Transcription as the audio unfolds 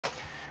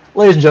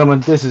Ladies and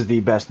gentlemen, this is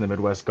the best in the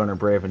Midwest, Gunnar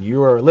Brave, and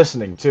you are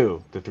listening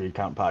to the Three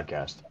Count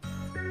Podcast.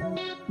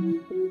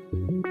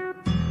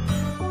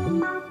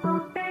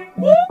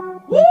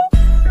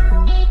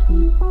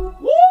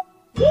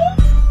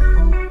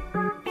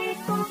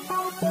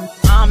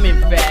 I'm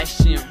in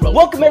fashion.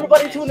 Welcome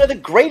everybody to another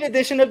great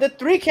edition of the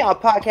Three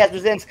Count Podcast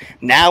presents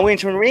Now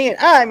Entering Ring, and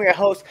I'm your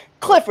host,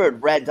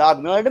 Clifford Red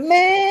Dog Miller, the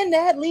man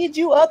that leads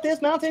you up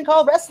this mountain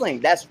called wrestling.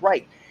 That's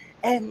right.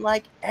 And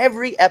like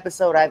every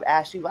episode I've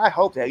asked you, I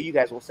hope that you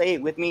guys will say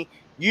it with me.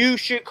 You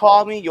should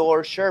call me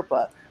your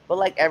Sherpa. But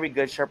like every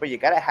good Sherpa, you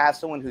gotta have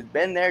someone who's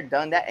been there,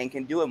 done that, and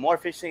can do it more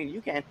efficiently than you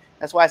can.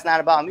 That's why it's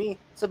not about me.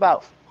 It's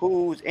about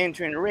who's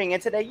entering the ring.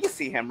 And today you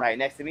see him right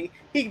next to me.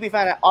 He can be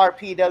found at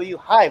RPW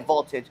High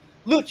Voltage,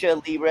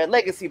 Lucha Libre,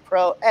 Legacy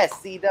Pro,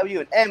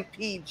 SCW, and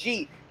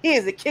MPG. He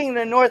is the king of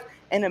the North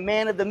and the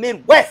man of the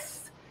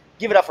Midwest.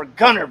 Give it up for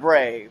Gunnar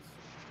Brave.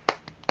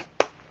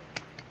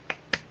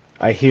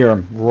 I hear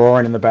him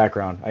roaring in the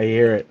background. I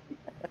hear it.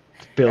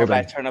 It's building.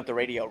 Everybody turn up the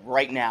radio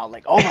right now.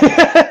 Like, oh my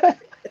God.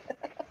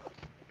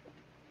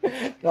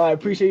 No, I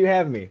appreciate you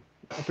having me.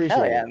 I appreciate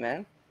Hell it. yeah,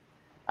 man.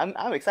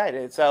 I'm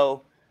excited.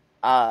 So,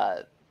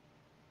 man,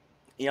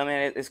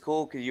 it's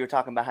cool because you were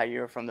talking about how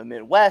you're from the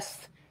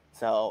Midwest.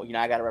 So,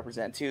 I got to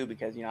represent too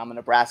because, I'm a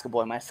Nebraska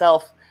boy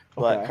myself,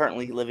 but Okay.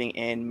 currently living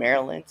in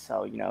Maryland.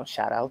 So,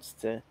 shout outs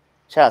to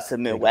the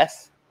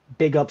Midwest.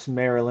 Big ups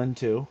Maryland,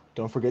 too.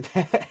 Don't forget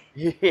that.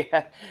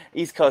 Yeah,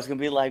 East Coast can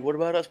be like, what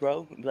about us,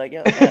 bro? Be like,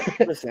 yeah,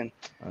 listen,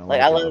 I don't I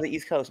that. love the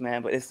East Coast,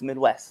 man, but it's the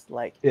Midwest.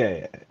 Like,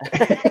 Yeah.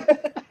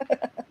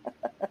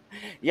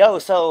 yo,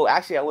 so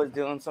actually, I was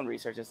doing some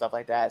research and stuff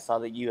like that. I saw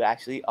that you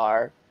actually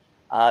are,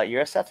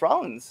 you're a Seth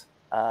Rollins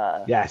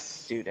Yes.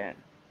 student.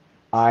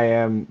 I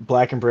am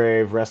Black and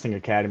Brave Wrestling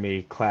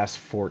Academy Class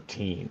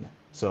 14.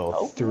 So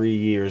Oh. 3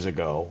 years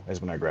ago is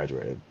when I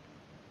graduated.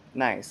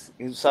 Nice.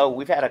 So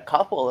we've had a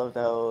couple of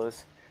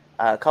those,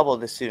 a couple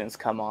of the students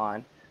come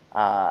on.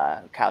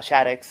 Kyle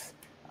Shaddix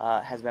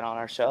has been on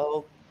our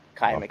show.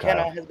 Kai Love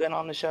McKenna Kyle. has been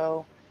on the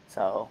show.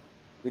 So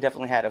we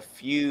definitely had a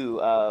few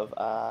of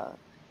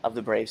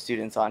the Brave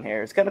students on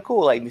here. It's kind of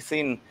cool, like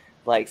seeing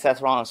like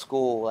Seth Rollins'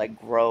 school like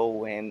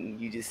grow, and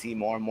you just see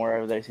more and more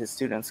of his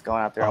students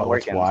going out there and Oh,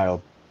 it's working.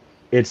 wild.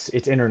 It's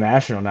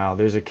international now.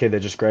 There's a kid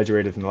that just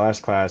graduated from the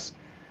last class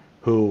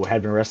who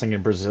had been wrestling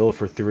in Brazil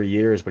for 3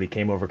 years, but he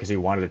came over because he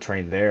wanted to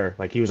train there.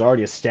 Like he was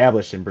already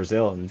established in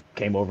Brazil and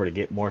came over to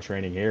get more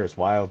training here. It's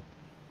wild.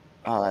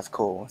 Oh, that's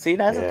cool. See,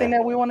 that's the Yeah. thing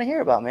that we want to hear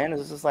about, man.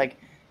 It's just like,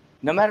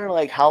 no matter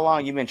like how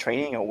long you've been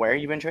training or where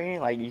you've been training,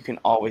 like you can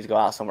always go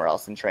out somewhere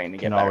else and train to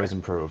get Can better. always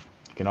improve.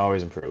 Can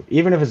always improve.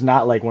 Even if it's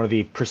not like one of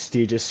the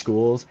prestigious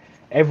schools,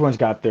 everyone's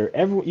got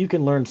you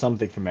can learn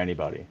something from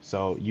anybody.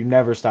 So you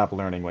never stop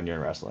learning when you're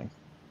in wrestling.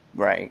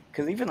 Right.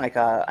 Because even like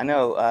I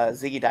know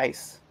Ziggy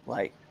Dice,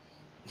 like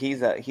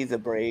he's a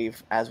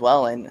Brave as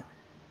well, and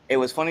it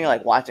was funny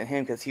like watching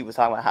him because he was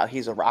talking about how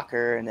he's a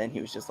rocker, and then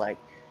he was just like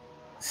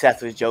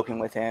Seth was joking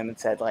with him and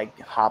said like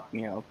hop,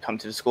 come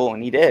to the school,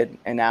 and he did,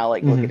 and now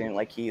like look at him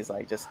like he's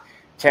like just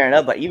tearing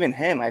up. But even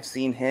him, I've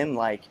seen him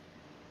like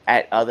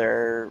at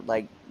other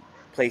like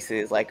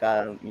places like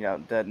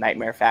the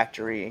Nightmare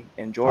Factory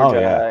in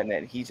Georgia, yeah. and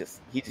then he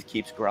just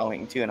keeps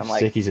growing too, and I'm like,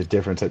 Zicky's a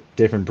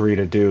different breed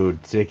of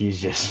dude. Zicky's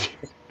just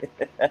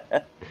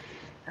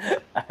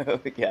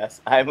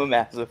yes, I'm a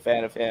massive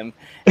fan of him.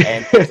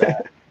 And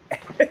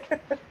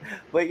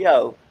but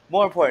yo,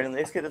 more importantly,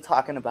 let's get to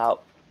talking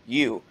about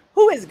you.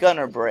 Who is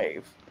Gunnar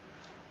Brave?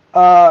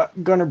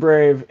 Gunnar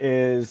Brave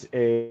is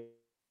a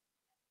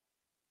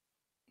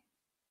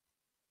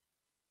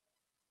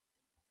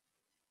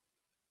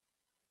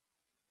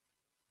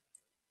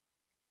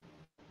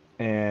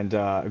and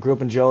I grew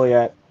up in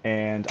Joliet,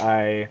 and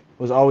I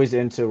was always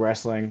into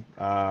wrestling.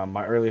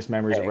 My earliest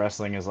memories of Okay.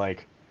 wrestling is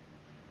like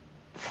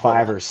Hold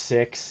 5 on. or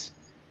 6,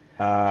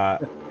 uh,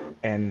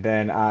 and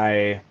then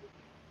I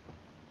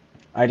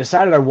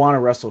decided I want to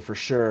wrestle for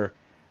sure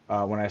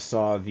when I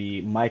saw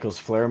the Michaels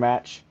Flair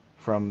match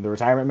from the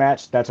retirement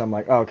match. That's when I'm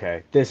like,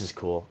 okay, this is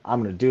cool.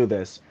 I'm gonna do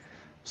this.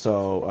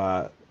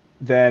 So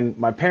then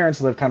my parents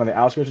live kind of the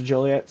outskirts of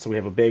Joliet, so we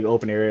have a big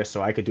open area,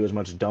 so I could do as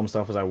much dumb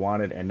stuff as I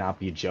wanted and not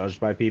be judged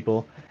by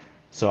people.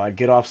 So I'd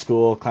get off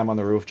school, climb on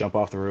the roof, jump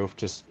off the roof,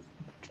 just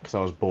because I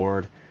was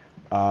bored.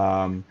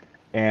 Um,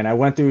 and I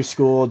went through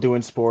school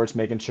doing sports,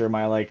 making sure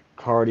my like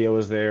cardio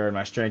was there and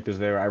my strength was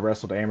there. I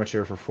wrestled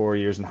amateur for 4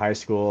 years in high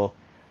school,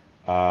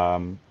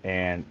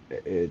 and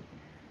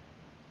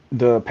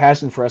the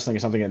passion for wrestling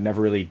is something that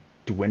never really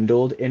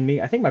dwindled in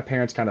me. I think my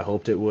parents kind of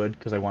hoped it would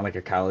because I want like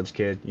a college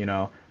kid.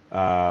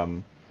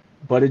 Um,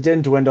 but it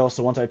didn't dwindle.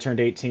 So once I turned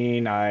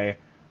 18, I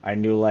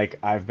knew like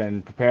I've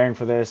been preparing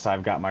for this.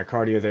 I've got my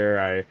cardio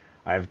there.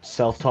 I've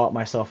self-taught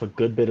myself a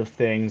good bit of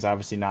things,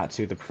 obviously not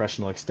to the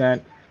professional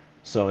extent.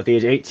 So at the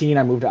age of 18,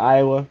 I moved to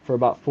Iowa for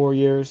about 4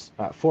 years,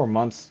 4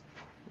 months,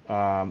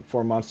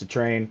 4 months to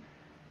train,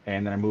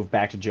 and then I moved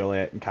back to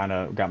Joliet and kind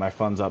of got my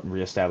funds up and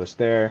reestablished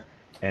there.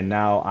 And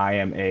now I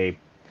am I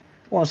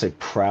want to say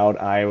proud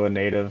Iowa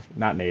native,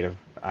 not native,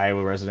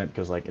 Iowa resident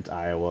because like it's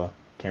Iowa.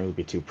 can't really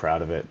be too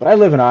proud of it. But I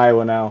live in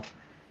Iowa now,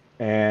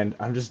 and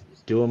I'm just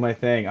doing my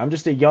thing. I'm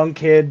just a young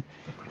kid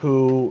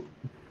who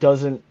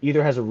doesn't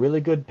either has a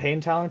really good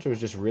pain tolerance or is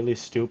just really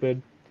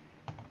stupid,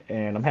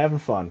 and I'm having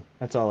fun.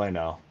 That's all I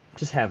know.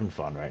 Just having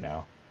fun right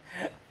now.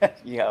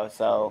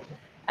 So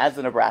as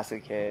a Nebraska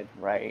kid,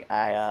 right,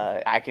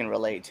 I can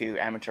relate to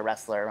amateur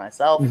wrestler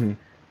myself. Hmm.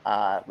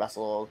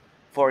 Wrestled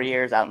 4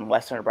 years out in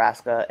Western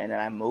Nebraska, and then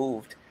I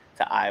moved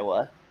to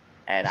Iowa,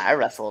 and I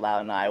wrestled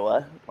out in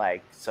Iowa.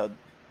 Like, so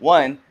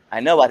one,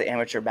 I know about the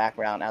amateur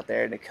background out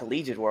there in the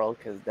collegiate world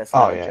because that's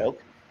Oh no yeah.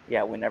 joke.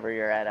 Yeah, whenever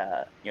you're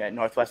at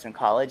Northwestern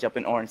College up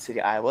in Orange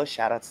City, Iowa.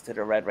 Shout outs to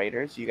the Red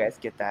Raiders. You guys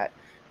get that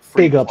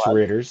free Big ups plug.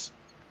 Raiders.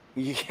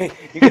 You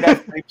get that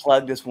free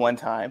plug this one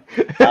time.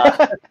 Uh,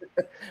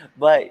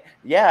 but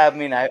yeah, I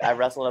mean, I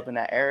wrestled up in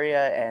that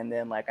area, and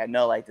then like I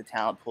know like the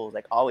talent pool is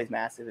like always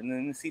massive, and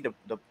then to see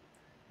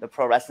the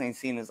pro wrestling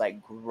scene is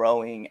like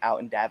growing out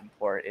in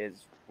Davenport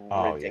is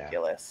Oh yeah.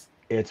 ridiculous.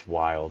 It's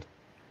wild.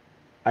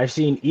 I've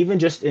seen even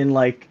just in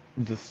like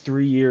the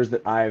 3 years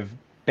that I've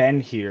been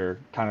here,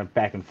 kind of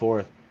back and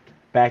forth.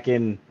 Back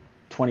in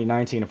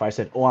 2019, if I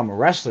said, "Oh, I'm a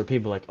wrestler,"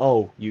 people are like,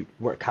 "Oh, you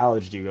what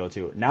college do you go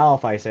to?" Now,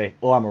 if I say,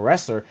 "Oh, I'm a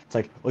wrestler," it's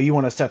like, "Oh, you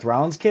want to Seth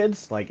Rollins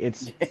kids?" Like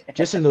it's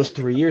just in those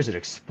 3 years, it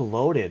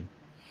exploded.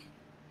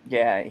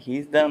 Yeah,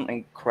 he's done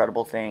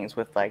incredible things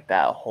with like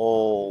that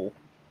whole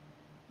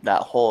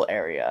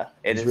area.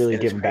 He's really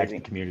It is giving back to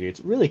the crazy. community. It's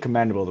really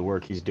commendable the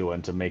work he's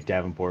doing to make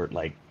Davenport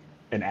like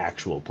an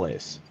actual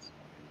place.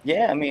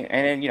 Yeah, I mean,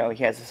 and then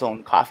he has his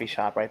own coffee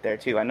shop right there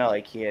too. I know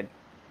like he had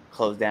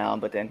closed down,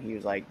 but then he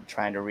was like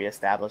trying to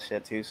reestablish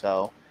it too.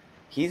 So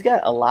he's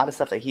got a lot of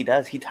stuff that he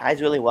does. He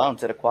ties really well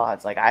into the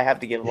quads. Like I have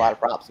to give a lot Yeah, of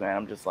props, man.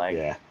 I'm just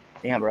like, yeah.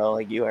 damn, bro,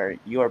 like you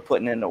are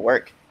putting in the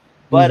work.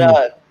 But Hmm.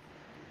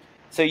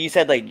 so you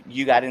said like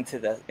you got into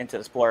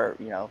the sport,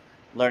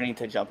 learning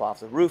to jump off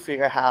the roof of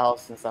your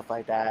house and stuff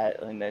like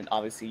that. And then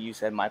obviously you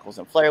said Michaels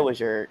and Flair was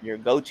your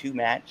go-to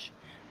match.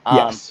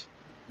 Um, Yes.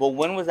 well,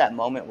 when was that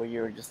moment where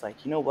you were just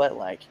like, you know what,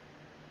 like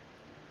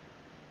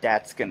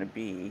that's gonna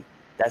be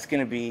that's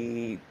gonna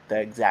be the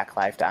exact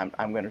lifetime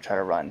I'm gonna try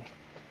to run.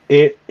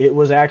 It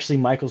was actually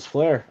Michael's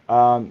Flair.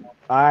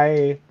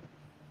 I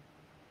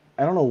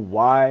don't know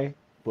why,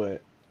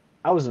 but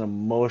I was an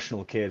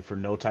emotional kid for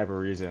no type of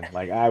reason.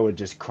 Like I would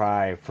just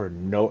cry for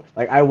no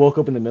like I woke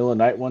up in the middle of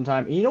the night one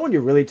time. And you know when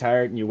you're really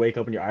tired and you wake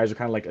up and your eyes are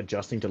kind of like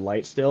adjusting to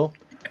light still?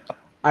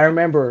 I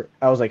remember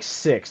I was like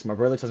 6. My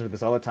brother tells me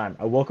this all the time.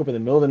 I woke up in the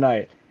middle of the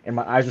night and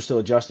my eyes were still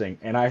adjusting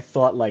and I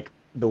thought like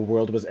the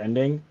world was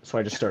ending, so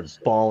I just started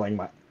bawling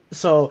my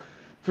so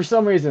for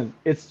some reason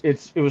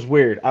it was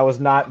weird. I was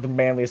not the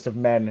manliest of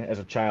men as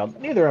a child.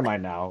 Neither am I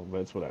now, but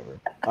it's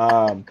whatever.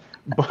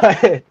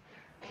 But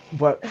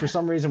but for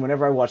some reason,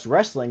 whenever I watched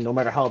wrestling, no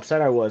matter how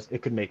upset I was,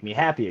 it could make me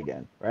happy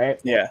again, right?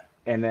 Yeah.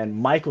 And then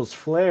Michael's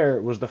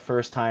Flair was the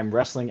first time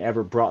wrestling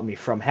ever brought me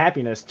from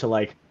happiness to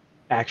like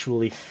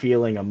actually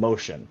feeling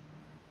emotion,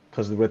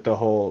 because with the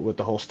whole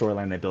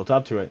storyline they built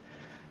up to it.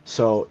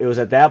 So it was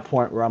at that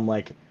point where I'm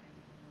like,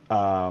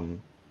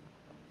 um,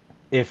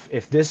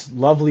 if this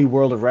lovely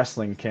world of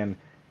wrestling can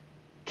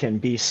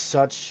be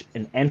such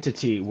an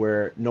entity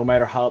where no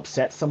matter how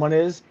upset someone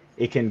is,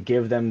 it can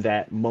give them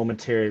that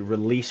momentary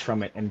release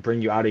from it and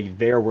bring you out of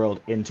their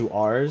world into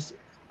ours.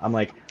 I'm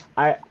like,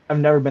 I've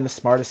never been the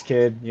smartest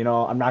kid,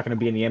 I'm not going to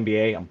be in the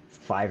NBA. I'm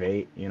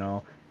 5'8",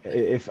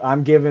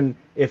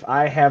 if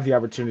I have the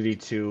opportunity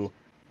to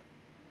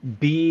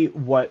be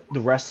what the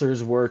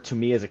wrestlers were to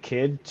me as a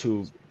kid,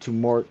 to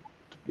more,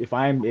 if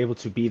I'm able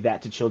to be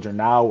that to children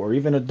now or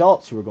even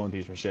adults who are going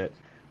through some shit,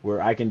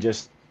 where I can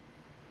just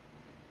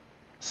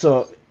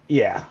so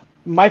yeah,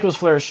 Michael's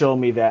Flair showed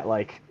me that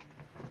like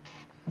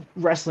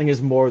wrestling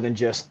is more than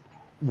just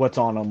what's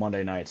on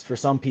Monday nights. For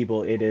some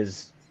people, it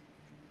is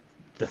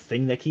the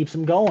thing that keeps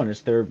them going.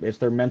 It's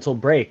their mental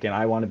break, and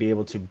I want to be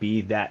able to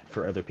be that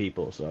for other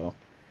people. So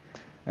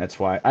that's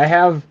why I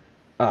have.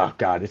 Oh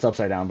God, it's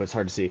upside down, but it's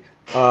hard to see.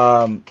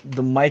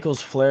 The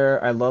Michael's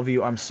Flair, I love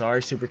you, I'm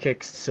sorry, super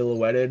kicks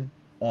silhouetted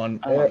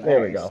on. Oh,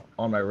 There we nice. go,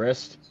 on my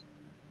wrist.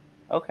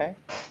 Okay,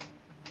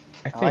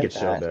 I I think like it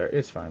showed that. there.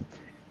 It's fine.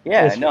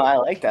 Yeah, It's no, fine. I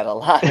like that a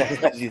lot.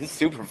 That's actually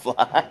super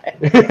fly.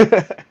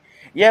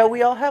 Yeah,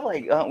 we all have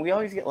like we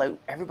always get like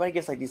everybody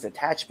gets like these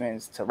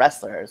attachments to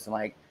wrestlers, and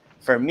like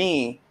for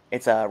me,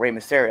 it's Rey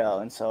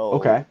Mysterio, and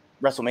so Okay.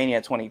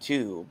 WrestleMania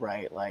 22,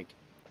 right? Like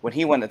when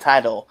he won the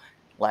title,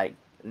 like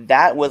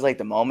that was like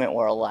the moment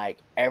where like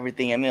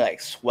everything in me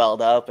like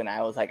swelled up, and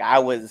I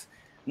was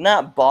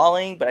not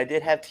bawling, but I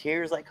did have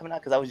tears like coming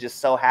out because I was just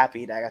so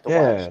happy that I got to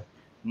watch Yeah.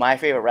 my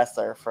favorite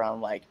wrestler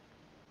from like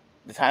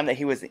the time that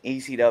he was in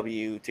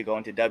ECW to go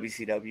into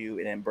WCW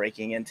and then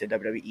breaking into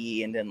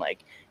WWE and then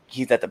like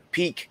he's at the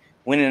peak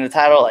winning the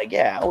title. Like,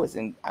 yeah, I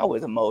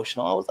was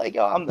emotional. I was like,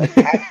 yo, I'm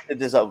attached to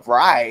this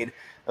ride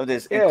of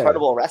this Yeah.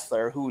 incredible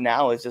wrestler who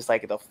now is just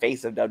like the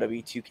face of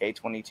WWE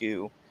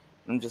 2K22.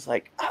 I'm just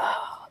like,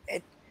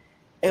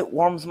 it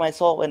warms my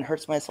soul and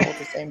hurts my soul at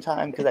the same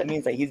time because that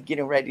means that he's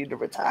getting ready to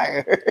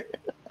retire.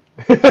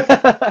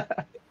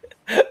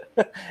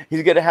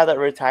 He's gonna have that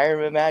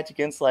retirement match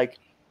against like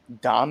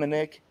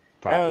Dominic.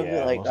 And I would be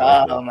Yeah, like, most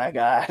likely. oh my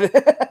god.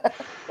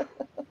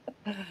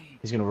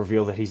 He's gonna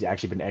reveal that he's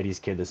actually been Eddie's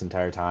kid this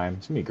entire time.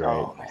 It's gonna be great.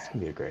 Oh man. It's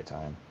gonna be a great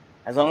time.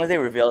 As long as they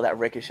reveal that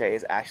Ricochet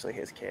is actually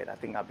his kid, I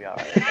think I'll be all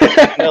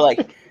right.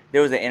 Like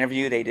there was an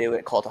interview they did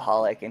with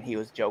Cultaholic, and he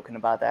was joking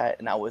about that,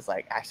 and I was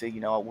like,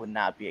 actually, I would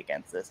not be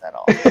against this at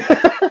all.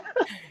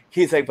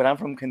 He's like, but I'm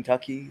from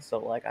Kentucky, so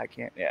like I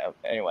can't. Yeah.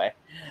 Anyway,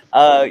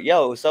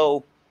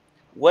 so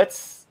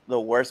what's the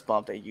worst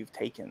bump that you've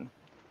taken?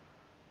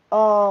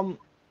 Um,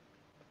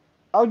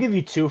 I'll give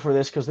you two for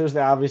this because there's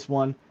the obvious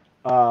one.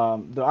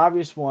 The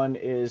obvious one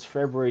is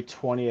February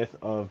 20th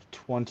of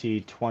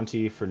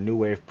 2020 for New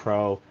Wave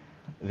Pro.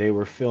 They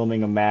were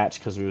filming a match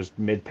because it was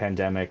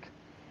mid-pandemic,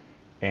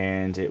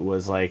 and it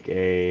was like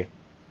a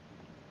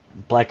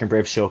Black and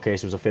Brave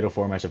showcase. It was a Fatal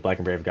 4 match of Black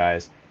and Brave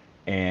guys,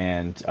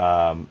 and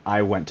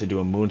I went to do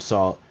a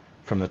moonsault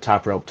from the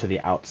top rope to the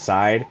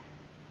outside,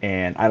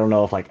 and I don't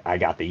know if like I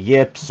got the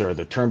yips or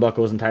the turnbuckle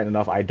wasn't tight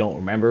enough. I don't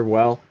remember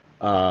well,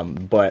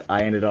 but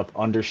I ended up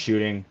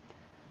undershooting.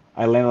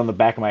 I landed on the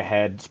back of my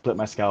head, split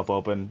my scalp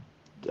open,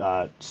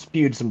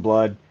 spewed some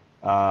blood,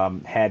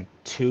 had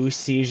two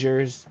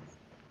seizures,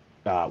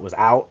 was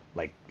out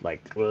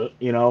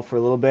for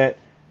a little bit.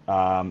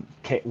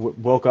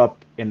 Woke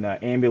up in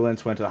the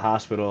ambulance, went to the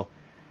hospital,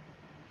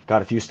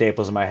 got a few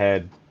staples in my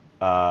head.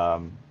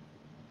 Um,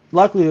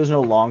 Luckily, there's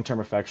no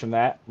long-term effects from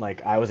that.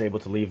 Like I was able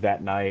to leave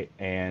that night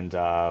and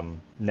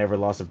never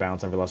lost a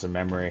bounce, never lost a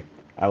memory.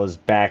 I was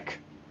back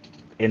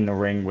in the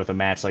ring with a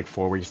match like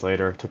 4 weeks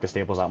later. Took the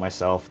staples out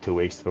myself 2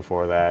 weeks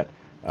before that.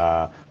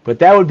 But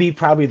that would be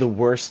probably the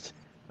worst.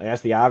 Like,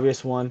 that's the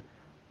obvious one.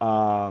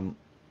 Um,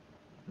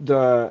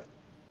 the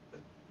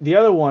the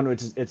other one,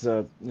 which is it's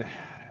a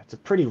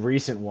pretty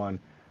recent one.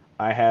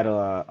 I had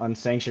a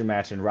unsanctioned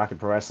match in Rocket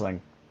Pro Wrestling,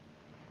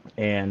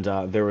 and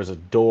there was a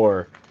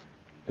door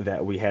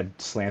that we had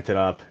slanted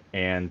up,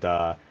 and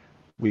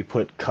we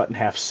put cut in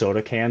half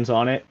soda cans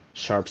on it,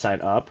 sharp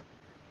side up,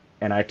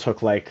 and I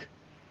took like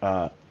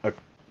a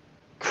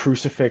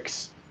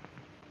crucifix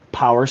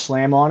power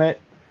slam on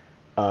it.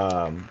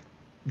 Um,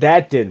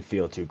 that didn't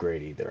feel too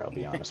great either. I'll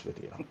be honest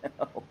with you.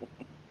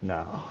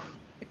 No.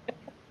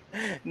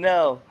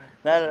 No,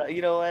 not at all.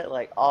 You know what?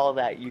 Like all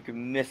that, you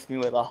can miss me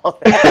with all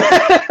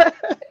that.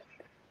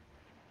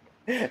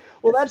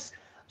 Well,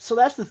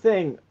 that's the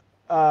thing.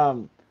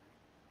 Um,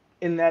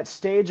 in that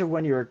stage of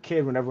when you're a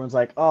kid, when everyone's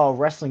like, "Oh,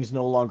 wrestling's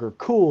no longer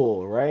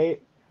cool,"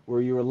 right?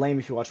 Where you were lame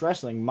if you watch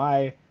wrestling.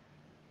 My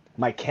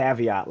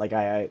caveat, like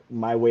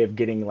my way of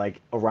getting like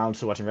around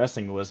to watching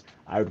wrestling was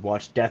I would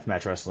watch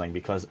deathmatch wrestling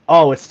because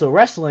it's still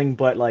wrestling,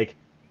 but like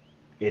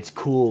it's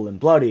cool and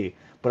bloody.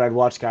 But I'd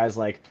watch guys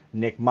like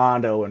Nick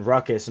Mondo and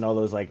Ruckus and all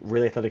those like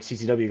really athletic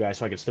CCW guys,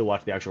 so I could still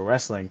watch the actual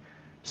wrestling.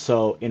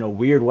 So in a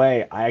weird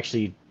way, I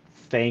actually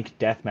thank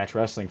deathmatch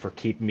wrestling for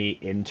keeping me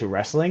into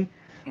wrestling.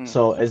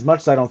 So as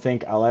much as I don't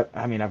think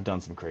I mean, I've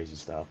done some crazy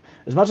stuff.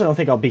 As much as I don't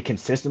think I'll be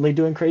consistently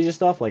doing crazy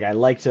stuff, like I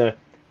like to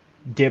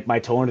dip my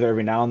toe into there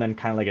every now and then,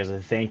 kind of like as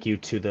a thank you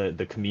to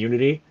the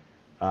community.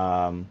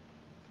 Um,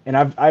 and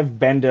I've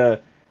been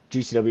to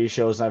GCW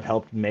shows and I've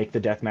helped make the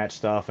deathmatch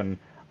stuff, and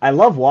I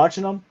love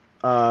watching them.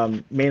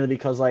 Mainly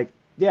because like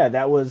yeah,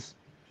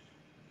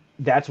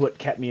 that's what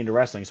kept me into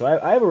wrestling. So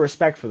I have a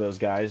respect for those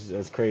guys,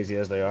 as crazy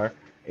as they are,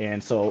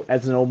 and so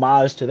as an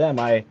homage to them,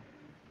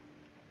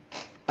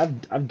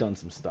 I've done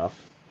some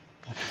stuff.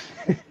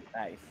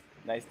 Nice.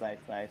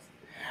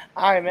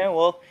 All right, man.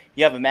 Well,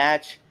 you have a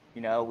match.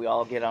 We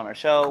all get on our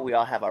show. We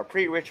all have our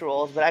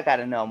pre-rituals, but I got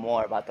to know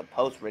more about the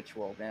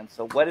post-ritual, man.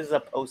 So, what is a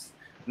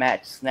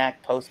post-match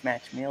snack,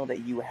 post-match meal that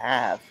you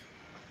have?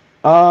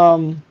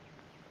 Um,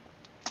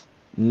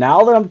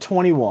 Now that I'm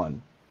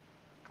 21,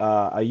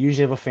 I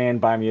usually have a fan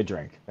buy me a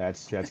drink.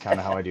 That's kind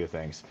of how I do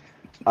things.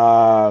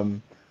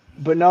 Um,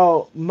 but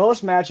no,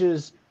 most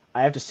matches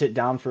I have to sit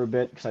down for a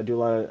bit because I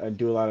do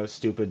a lot of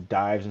stupid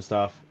dives and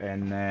stuff,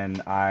 and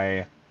then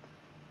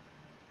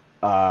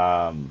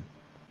um,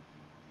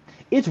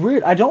 it's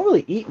weird. I don't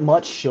really eat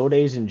much show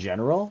days in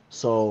general,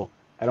 so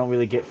I don't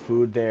really get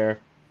food there.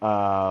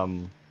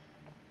 Um,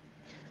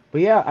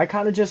 but yeah,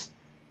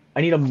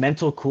 I need a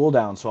mental cool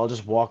down, so I'll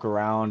just walk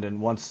around, and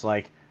once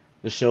like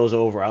the show's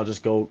over, I'll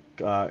just go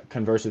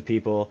converse with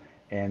people,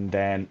 and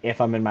then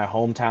if I'm in my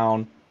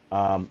hometown,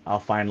 I'll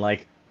find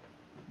like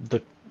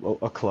the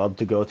a club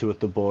to go to with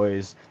the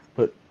boys.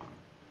 But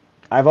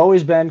I've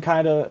always been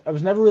I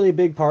was never really a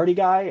big party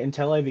guy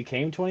until I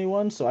became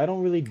 21, so I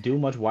don't really do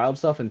much wild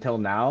stuff until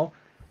now.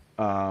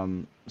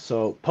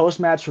 So post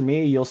match for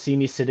me, you'll see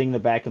me sitting in the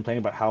back complaining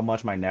about how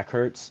much my neck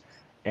hurts,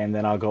 and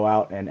then I'll go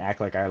out and act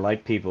like I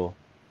like people.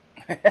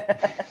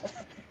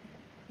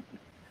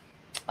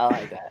 I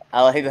like that.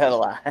 I like that a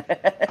lot.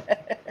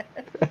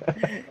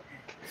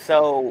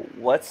 So,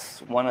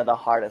 what's one of the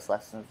hardest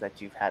lessons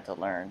that you've had to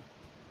learn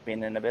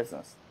being in the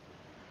business?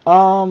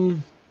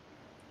 Um,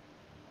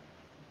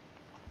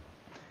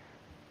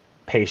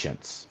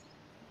 Patience.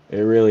 It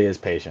really is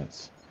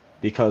patience,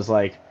 because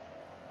like,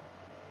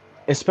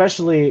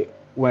 especially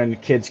when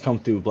kids come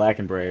through Black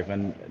and Brave,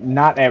 and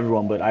not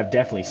everyone, but I've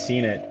definitely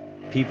seen it.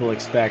 People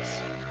expect,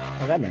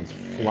 oh, that man's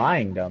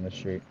flying down the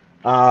street.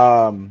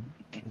 Um,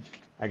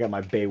 I got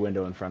my bay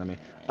window in front of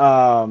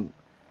me.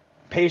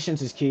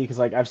 Patience is key because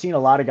like I've seen a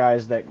lot of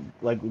guys that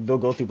like they'll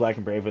go through Black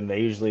and Brave and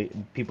they usually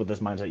people with this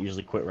mindset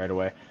usually quit right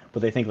away,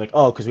 but they think like,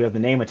 oh, because we have the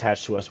name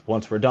attached to us,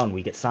 once we're done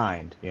we get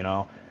signed, you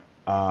know.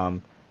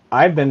 Um,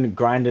 I've been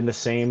grinding the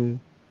same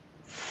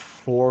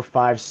 4,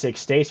 5, 6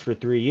 states for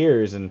 3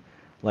 years, and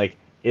like,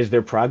 is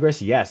there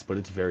progress? Yes, but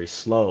it's very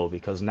slow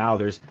because now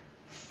there's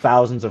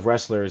thousands of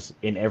wrestlers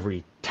in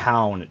every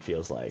town, it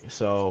feels like.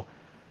 So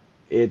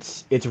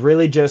it's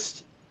really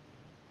just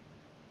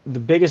the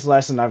biggest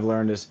lesson I've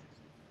learned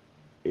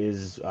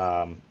is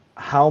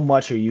how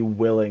much are you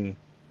willing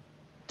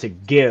to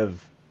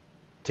give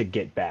to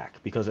get back?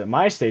 Because at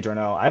my stage right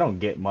now, I don't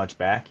get much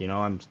back. You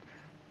know, I'm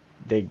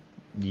they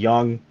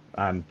young,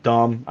 I'm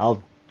dumb.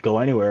 I'll go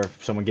anywhere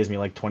if someone gives me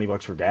like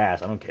 $20 for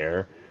gas. I don't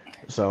care.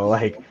 So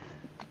like,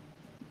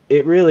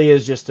 it really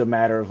is just a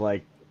matter of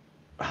like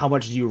how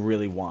much do you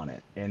really want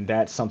it? And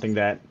that's something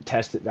that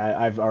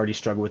I've already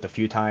struggled with a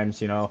few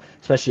times, you know,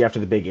 especially after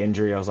the big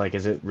injury. I was like,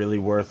 is it really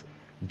worth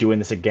doing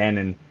this again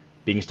and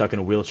being stuck in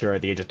a wheelchair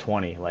at the age of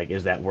 20? Like,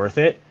 is that worth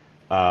it?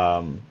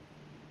 Um,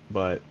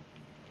 but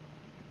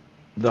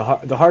the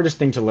hardest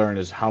thing to learn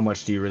is how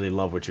much do you really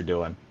love what you're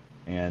doing?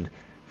 And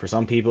for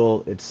some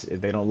people, it's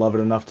they don't love it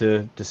enough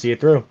to see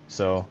it through.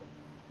 So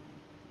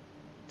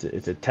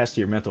it's a test of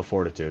your mental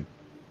fortitude.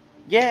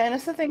 Yeah, and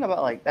that's the thing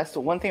about like that's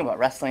the one thing about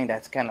wrestling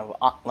that's kind of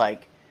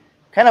like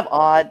kind of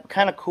odd,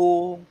 kind of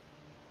cool,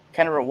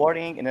 kind of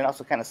rewarding, and it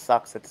also kind of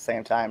sucks at the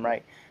same time,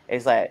 right?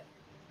 Is that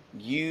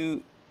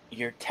you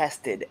you're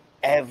tested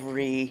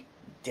every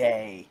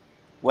day,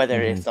 whether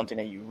Hmm. it's something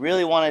that you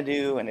really want to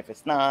do, and if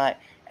it's not,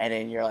 and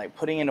then you're like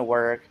putting in the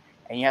work,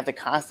 and you have to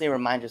constantly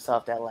remind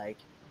yourself that like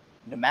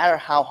no matter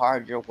how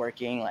hard you're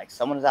working, like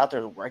someone is out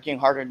there working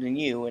harder than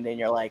you, and then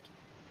you're like,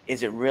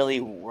 is it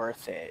really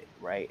worth it,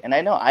 right? And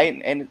I know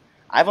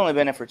I've only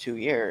been in for 2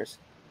 years,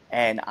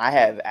 and I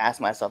have asked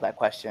myself that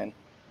question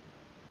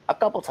a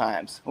couple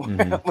times.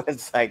 Hmm.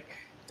 It's like,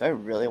 do I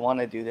really want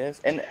to do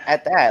this? And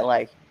at that,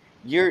 like,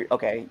 you're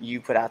okay. You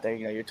put out there,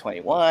 you're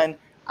 21.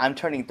 I'm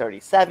turning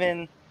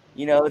 37.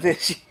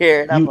 This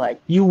year, and I'm You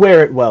like, you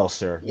wear it well,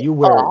 sir. yeah, You oh,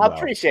 wear it I well.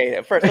 appreciate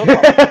it. First,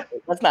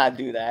 let's not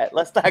do that.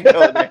 Let's not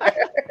go there.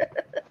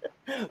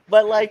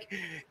 But like,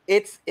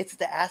 it's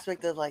the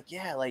aspect of like,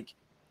 yeah, like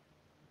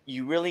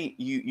you really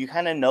you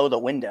kind of know the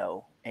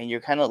window, and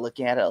you're kind of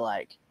looking at it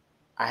like,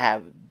 I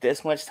have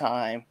this much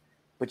time,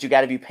 but you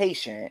got to be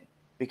patient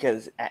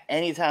because at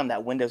any time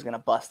that window's gonna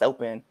bust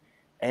open,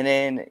 and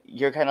then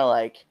you're kind of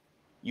like,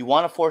 you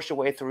want to force your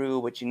way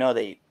through, but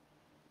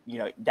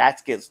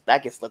that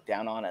gets looked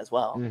down on as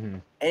well, Hmm.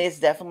 and it's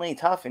definitely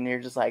tough. And you're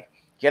just like,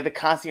 you have to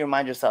constantly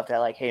remind yourself that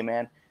like, hey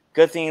man,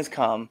 good things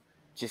come.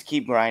 Just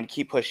keep grinding,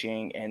 keep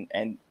pushing,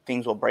 and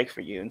things will break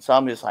for you. And so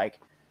I'm just like,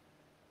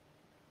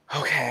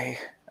 okay,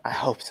 I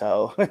hope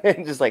so.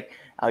 And just like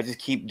I'll just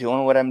keep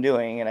doing what I'm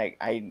doing. And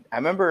I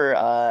remember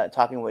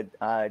talking with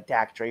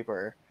Dak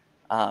Draper,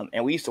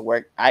 and we used to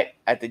work. I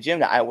at the gym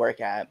that I work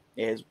at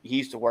is he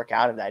used to work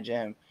out of that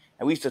gym,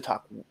 and we used to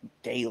talk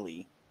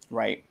daily,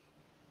 right?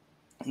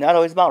 Not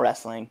always about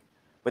wrestling,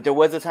 but there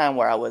was a time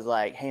where I was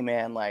like, hey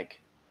man, like,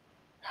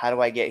 how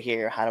do I get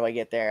here? How do I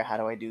get there? How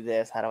do I do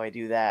this? How do I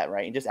do that?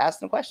 Right. And just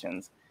ask them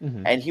questions.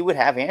 Hmm. And he would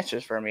have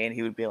answers for me. And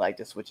he would be like,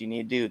 this is what you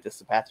need to do. This is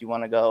the path you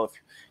want to go. If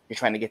you're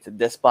trying to get to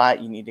this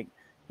spot, you need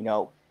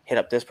to, hit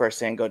up this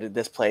person, go to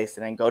this place,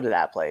 and then go to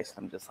that place.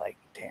 I'm just like,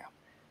 damn.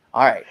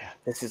 All right.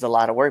 This is a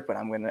lot of work, but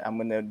I'm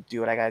gonna do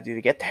what I gotta do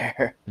to get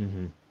there.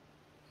 Hmm.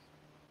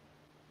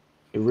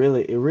 It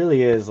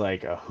really is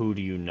like a who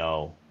do you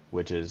know,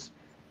 which is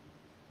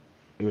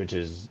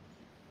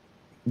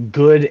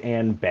good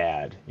and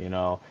bad, you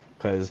know,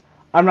 because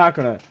I'm not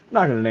gonna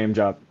name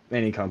drop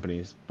any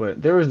companies,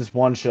 but there was this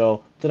one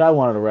show that I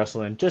wanted to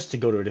wrestle in just to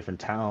go to a different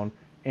town,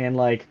 and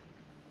like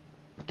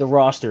the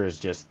roster is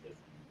just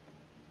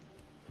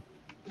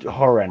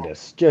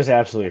horrendous, just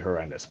absolutely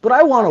horrendous. But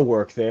I want to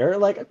work there.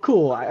 Like,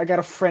 cool, I got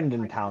a friend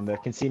in town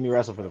that can see me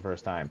wrestle for the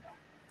first time,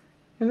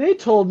 and they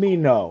told me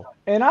no,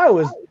 and I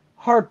was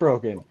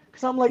heartbroken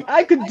because I'm like,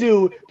 I could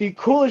do the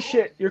coolest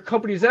shit your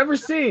company's ever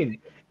seen,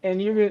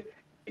 and you're gonna,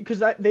 because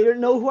they didn't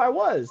know who I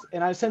was,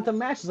 and I sent them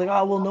matches like,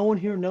 oh well, no one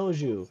here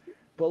knows you,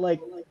 but like,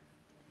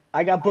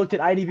 I got booked at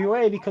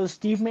IDBA because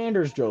Steve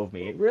Manders drove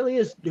me. It really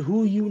is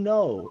who you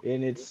know,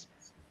 and it's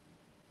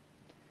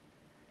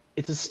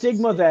a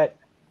stigma that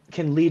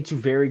can lead to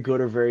very good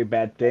or very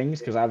bad things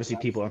because obviously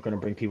people aren't going to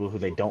bring people who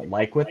they don't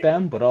like with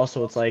them, but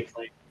also it's like,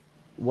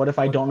 what if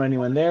I don't know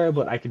anyone there,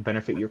 but I could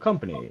benefit your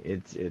company?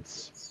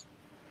 It's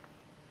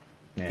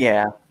yeah.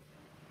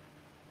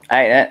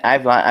 Yeah.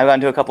 I've gone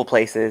to a couple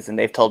places, and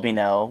they've told me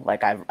no.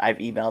 Like I've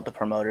emailed the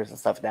promoters and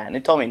stuff like that, and they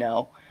told me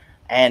no.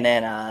 And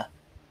then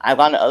I've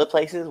gone to other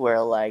places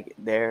where like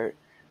they're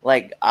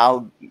like,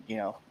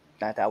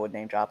 not that I would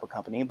name drop a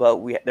company,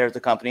 but there's a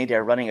company,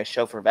 they're running a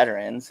show for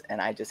veterans,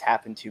 and I just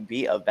happen to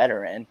be a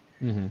veteran.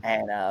 Hmm.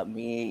 And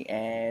me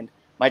and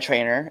my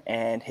trainer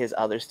and his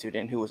other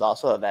student, who was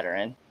also a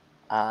veteran,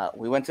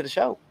 we went to the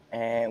show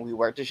and we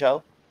worked the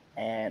show.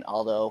 And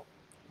although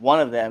one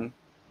of them,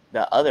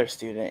 the other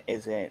student,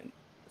 isn't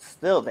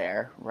still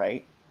there,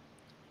 right?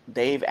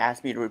 They've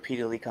asked me to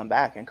repeatedly come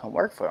back and come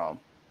work for them.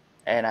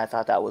 And I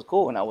thought that was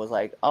cool. And I was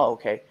like, oh,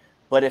 okay.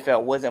 But if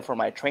it wasn't for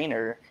my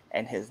trainer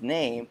and his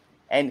name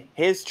and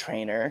his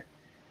trainer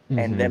and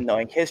Mm-hmm. them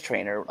knowing his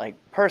trainer, like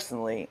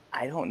personally,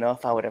 I don't know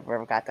if I would have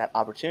ever got that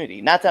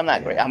opportunity. Not that I'm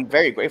not great. Yeah. I'm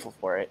very grateful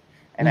for it.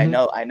 And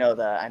Mm-hmm. I know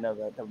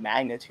the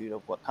magnitude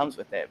of what comes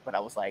with it. But I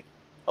was like,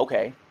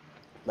 okay,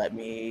 let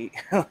me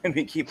let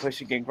me keep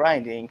pushing and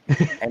grinding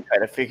and try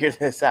to figure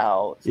this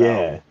out. So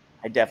Yeah.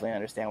 I definitely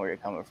understand where you're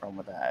coming from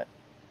with that.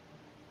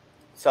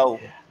 So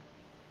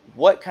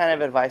what kind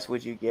of advice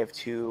would you give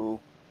to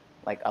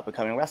like up and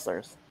coming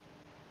wrestlers?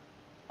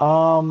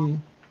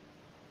 Um,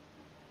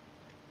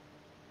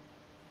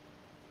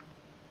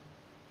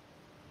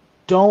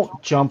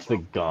 don't jump the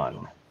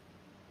gun.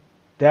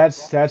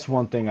 That's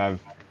one thing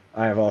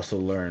I've also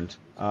learned.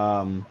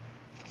 And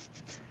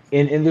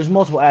there's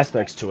multiple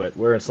aspects to it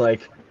where it's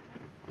like,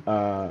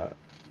 uh,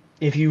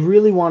 if you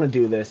really want to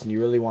do this and you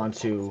really want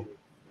to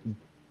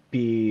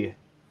be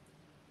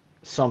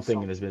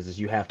something in this business,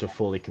 you have to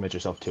fully commit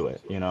yourself to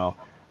it, you know.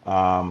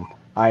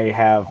 I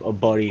have a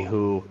buddy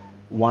who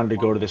wanted to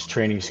go to this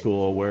training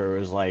school where it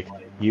was like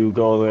you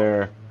go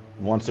there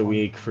once a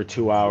week for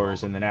 2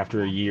 hours and then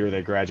after a year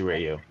they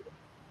graduate you.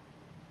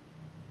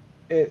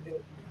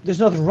 It, there's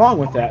nothing wrong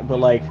with that, but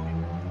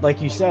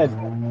like you said,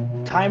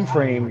 time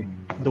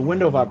frame, the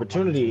window of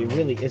opportunity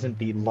really isn't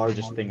the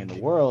largest thing in the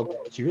world,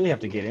 so you really have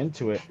to get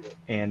into it.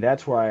 And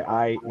that's why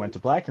I went to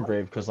Black and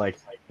Brave because like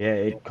yeah,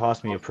 it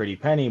cost me a pretty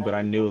penny, but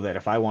I knew that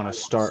if I want to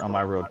start on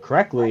my road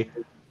correctly,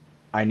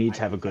 I need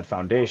to have a good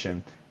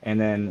foundation. And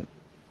then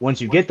once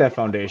you get that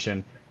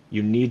foundation,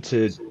 you need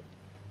to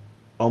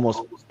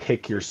almost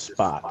pick your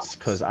spots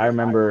because I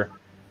remember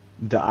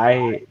the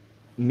I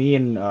me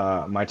and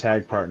my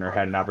tag partner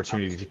had an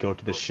opportunity to go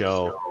to the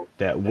show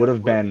that would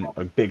have been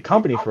a big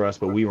company for us,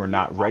 but we were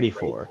not ready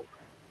for.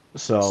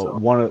 So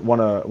one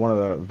of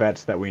the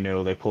vets that we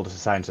knew, they pulled us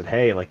aside and said,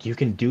 "Hey, like you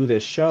can do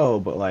this show,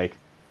 but like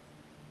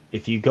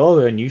if you go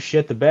there and you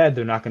shit the bed,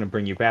 they're not going to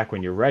bring you back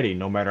when you're ready,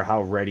 no matter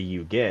how ready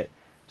you get.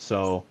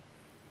 So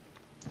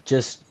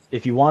just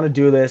if you want to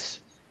do this,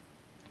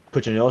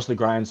 put your nose to the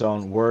grind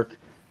zone, work,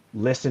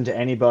 listen to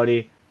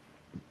anybody,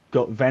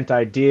 go vent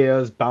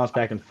ideas, bounce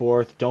back and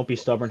forth. Don't be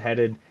stubborn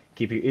headed.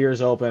 Keep your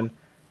ears open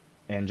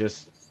and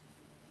just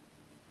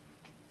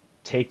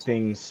take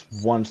things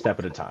one step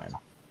at a time.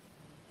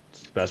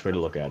 It's the best way to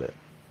look at it.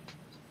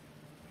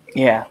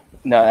 Yeah,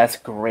 no, that's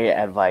great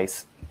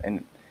advice,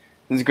 and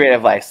it's great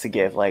advice to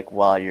give. Like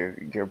while you're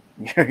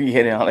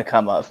getting on the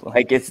come up,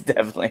 like it's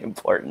definitely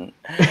important.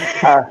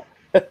 Uh,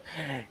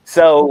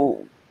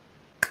 so,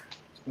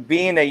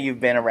 being that you've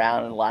been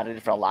around in a lot of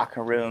different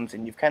locker rooms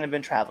and you've kind of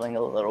been traveling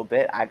a little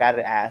bit, I got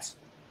to ask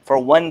for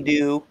one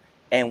do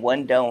and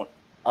one don't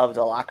of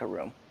the locker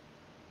room.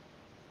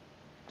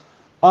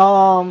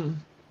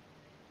 Um,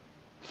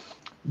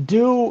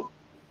 do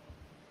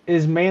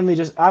is mainly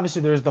just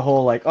obviously there's the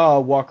whole like oh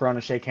walk around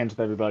and shake hands with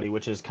everybody,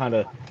 which is kind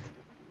of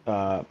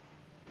uh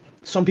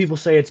some people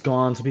say it's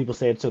gone, some people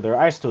say it's still there.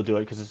 I still do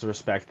it because it's a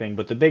respect thing,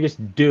 but the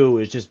biggest do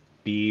is just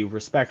be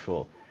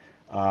respectful.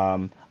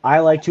 I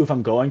like to if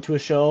I'm going to a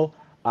show,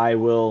 I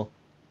will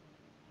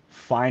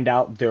find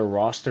out their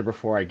roster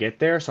before I get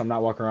there, so I'm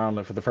not walking around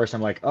like, for the first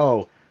time like,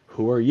 oh,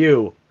 who are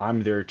you?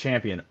 I'm their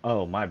champion.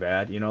 Oh, my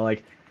bad. You know,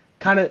 like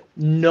kind of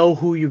know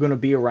who you're going to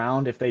be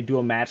around. If they do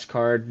a match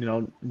card, you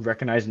know,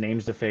 recognize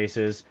names to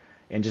faces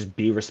and just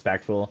be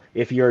respectful.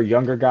 If you're a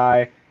younger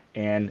guy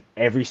and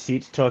every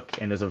seat's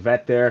took and there's a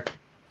vet there,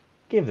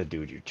 give the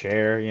dude your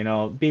chair. You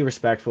know, be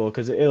respectful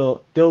because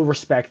they'll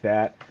respect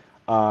that.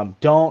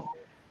 Don't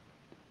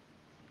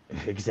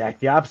exact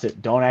the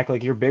opposite. Don't act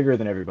like you're bigger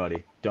than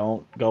everybody.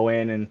 Don't go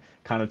in and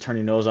kind of turn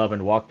your nose up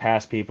and walk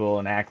past people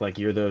and act like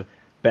you're the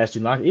best dude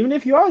in the locker. Even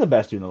if you are the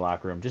best dude in the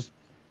locker room, just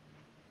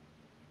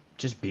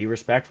be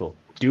respectful.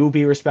 Do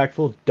be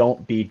respectful.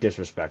 Don't be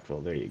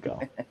disrespectful. There you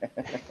go.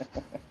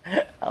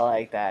 I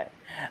like that.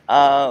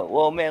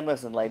 Well, man,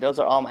 listen, like those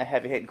are all my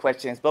heavy hitting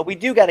questions, but we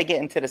do got to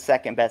get into the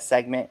second best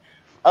segment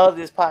of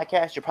this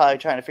podcast. You're probably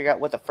trying to figure out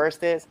what the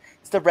first is.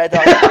 It's the Red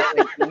Dog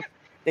Conversation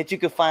that you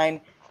can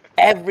find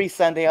every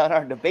Sunday on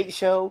our debate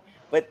show.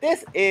 But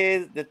this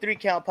is the 3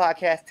 Count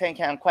Podcast, 10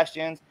 count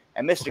questions.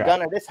 And Mr. Okay.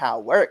 Gunnar, this is how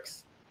it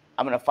works.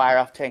 I'm going to fire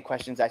off 10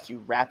 questions at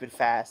you rapid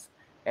fast.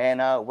 And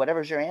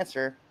whatever's your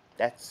answer,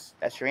 that's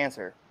your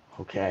answer.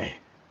 Okay.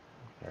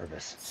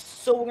 Nervous.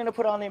 So we're going to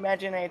put on the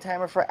imaginary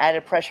timer for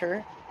added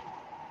pressure.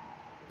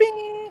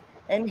 Bing!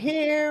 And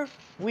here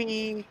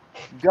we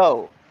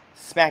go.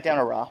 SmackDown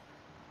or Raw?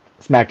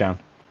 SmackDown.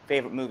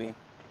 Favorite movie?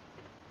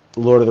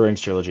 Lord of the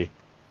Rings trilogy.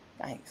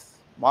 Nice.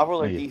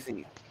 Marvel or Thank you.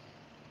 DC?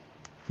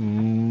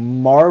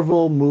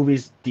 Marvel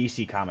movies,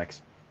 DC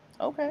comics.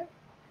 Okay.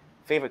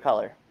 Favorite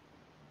color?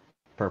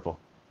 Purple.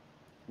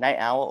 Night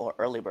Owl or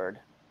Early Bird?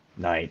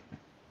 Night.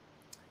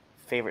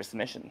 Favorite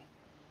submission?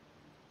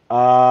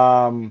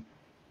 Um,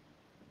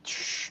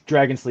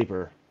 Dragon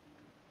Sleeper.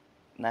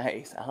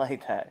 Nice. I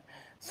like that.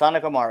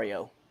 Sonic or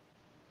Mario?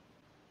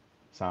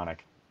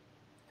 Sonic.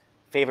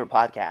 Favorite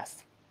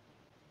podcast?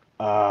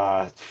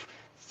 Uh,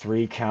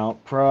 3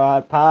 Count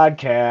Prod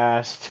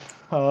podcast.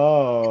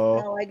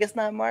 Oh. No, like it's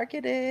not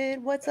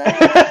marketed. What's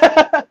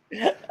up?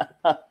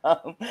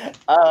 um,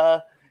 uh,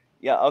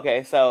 yeah.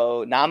 Okay.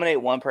 So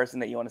nominate one person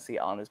that you want to see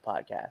on this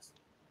podcast.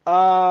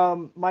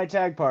 My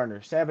tag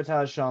partner,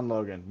 Sabotage Sean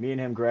Logan. Me and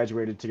him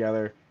graduated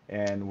together,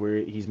 and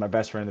he's my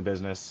best friend in the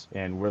business,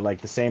 and we're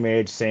like the same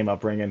age, same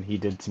upbringing. He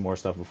did some more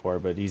stuff before,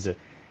 but he's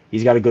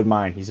got a good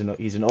mind. He's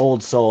an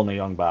old soul in a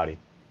young body.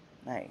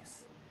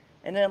 Nice.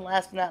 And then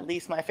last but not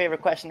least, my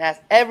favorite question to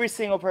ask every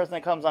single person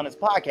that comes on this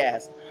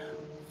podcast: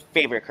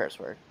 favorite curse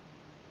word?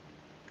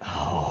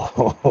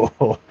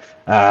 Oh,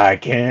 I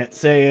can't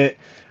say it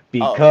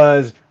Oh.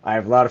 because I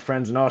have a lot of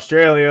friends in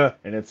Australia,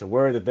 and it's a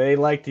word that they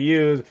like to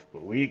use,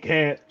 but we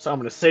can't. So I'm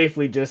gonna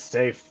safely just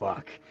say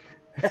fuck.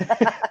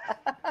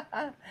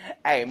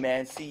 Hey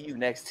man, see you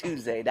next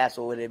Tuesday. That's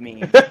what it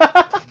means.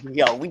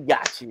 Yo, we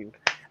got you.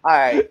 All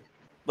right.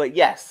 But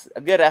yes,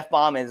 a good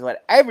F-bomb is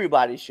what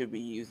everybody should be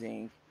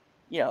using.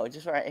 You know,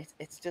 just right.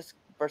 It's just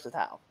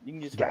versatile. You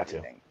can use it for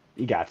everything.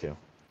 You got to.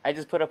 I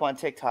just put up on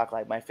TikTok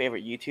like my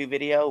favorite YouTube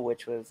video,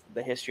 which was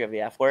the history of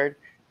the F word.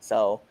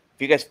 So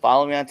if you guys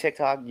follow me on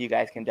TikTok, you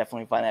guys can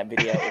definitely find that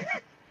video.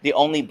 The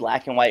only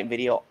black and white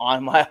video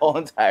on my whole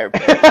entire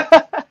page.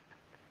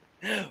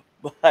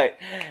 But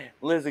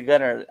listen,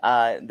 Gunnar,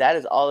 that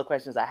is all the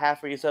questions I have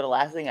for you. So the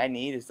last thing I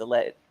need is to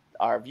let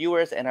our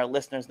viewers and our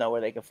listeners know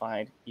where they can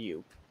find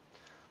you.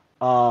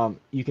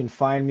 You can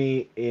find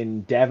me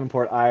in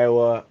Davenport,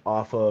 Iowa,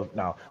 off of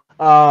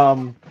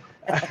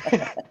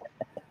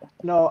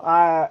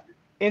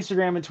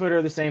Instagram and Twitter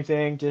are the same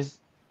thing, just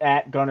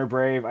at Gunnar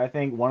Brave. I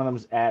think one of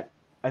them's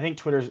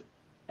Twitter's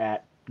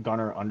at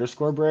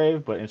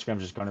Gunnar_Brave, but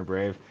Instagram's just Gunnar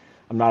Brave.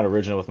 I'm not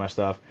original with my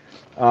stuff.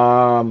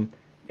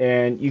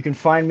 And you can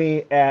find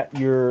me at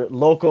your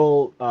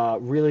local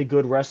really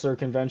good wrestler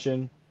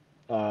convention.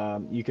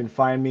 You can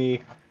find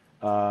me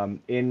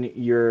in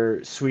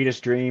your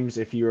sweetest dreams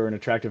if you're an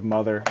attractive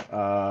mother.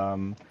 A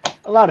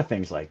lot of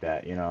things like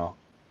that, you know.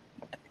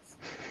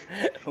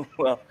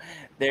 Well,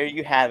 there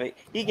you have it.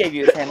 He gave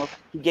you his handle.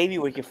 He gave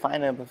you where you can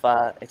find them if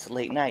it's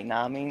late night.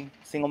 Nah, I mean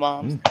single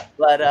moms,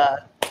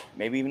 but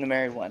maybe even the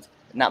married ones.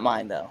 Not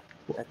mine though.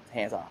 That's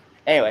hands off.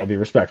 Anyway, I'll be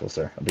respectful,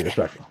 sir. I'll be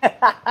respectful.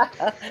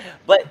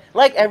 But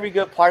like every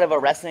good part of a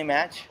wrestling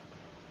match,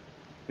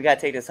 we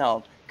gotta take this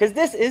home because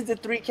this is the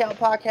 3 Count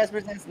Podcast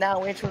presents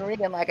Now Entering the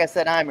Ring, and like I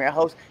said, I'm your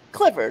host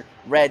Clifford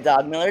Red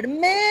Dog Miller, the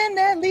man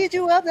that leads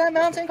you up that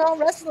mountain called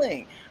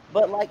wrestling.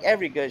 But like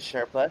every good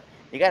Sherpa,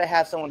 you got to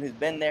have someone who's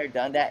been there,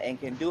 done that, and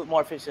can do it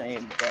more efficiently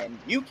than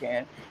you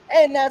can.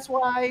 And that's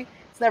why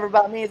it's never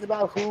about me. It's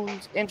about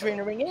who's entering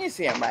the ring. And you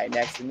see him right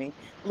next to me,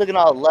 looking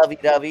all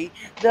lovey-dovey.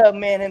 The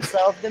man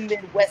himself, the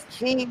Midwest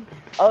King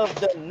of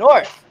the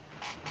North,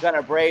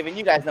 Gunnar Brave. And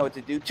you guys know what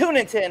to do. Tune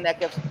into the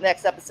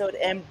next episode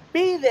and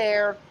be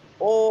there.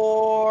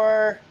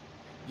 Or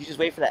you just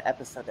wait for that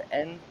episode to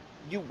end.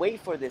 You wait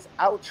for this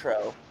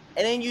outro.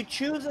 And then you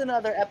choose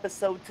another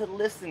episode to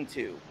listen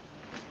to.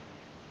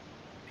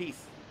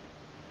 Peace.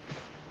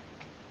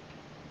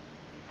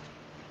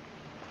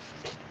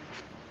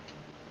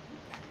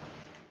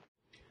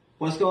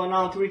 What's going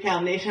on, 3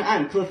 Count Nation?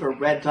 I'm Clifford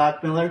Red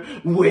Dog Miller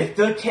with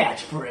the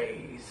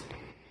catchphrase.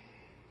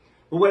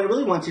 But what I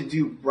really want to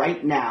do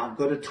right now,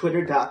 go to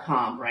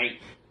twitter.com,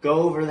 right?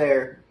 Go over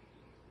there,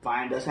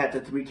 find us at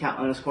the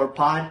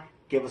 3Count_pod,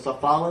 give us a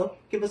follow,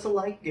 give us a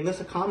like, give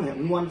us a comment.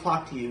 We want to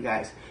talk to you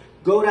guys.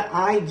 Go to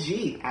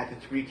IG at the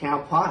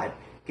 3Count Pod.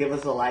 Give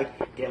us a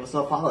like, give us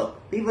a follow,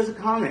 leave us a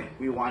comment.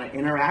 We want to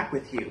interact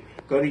with you.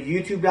 Go to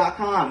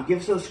youtube.com, give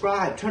us a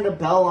subscribe, turn the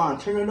bell on,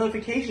 turn the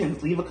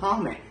notifications, leave a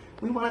comment.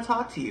 We want to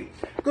talk to you.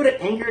 Go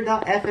to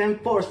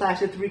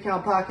anchor.fm/the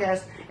 3Count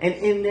Podcast, and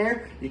in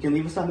there, you can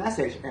leave us a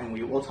message, and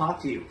we will talk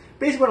to you.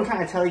 Basically, what I'm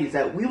trying to tell you is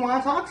that we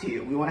want to talk to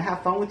you. We want to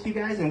have fun with you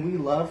guys, and we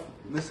love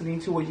listening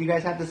to what you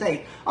guys have to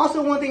say.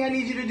 Also, one thing I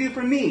need you to do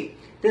for me,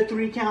 the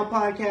 3Count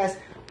Podcast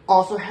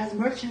also has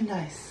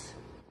merchandise.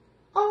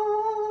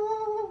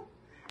 Oh!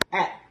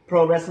 At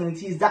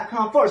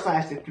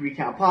ProWrestlingTees.com/the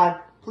 3Count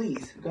Pod.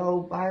 Please go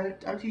buy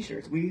our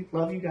t-shirts. We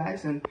love you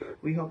guys, and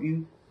we hope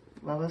you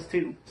love us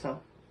too. So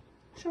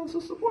show us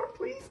some support,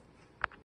 please.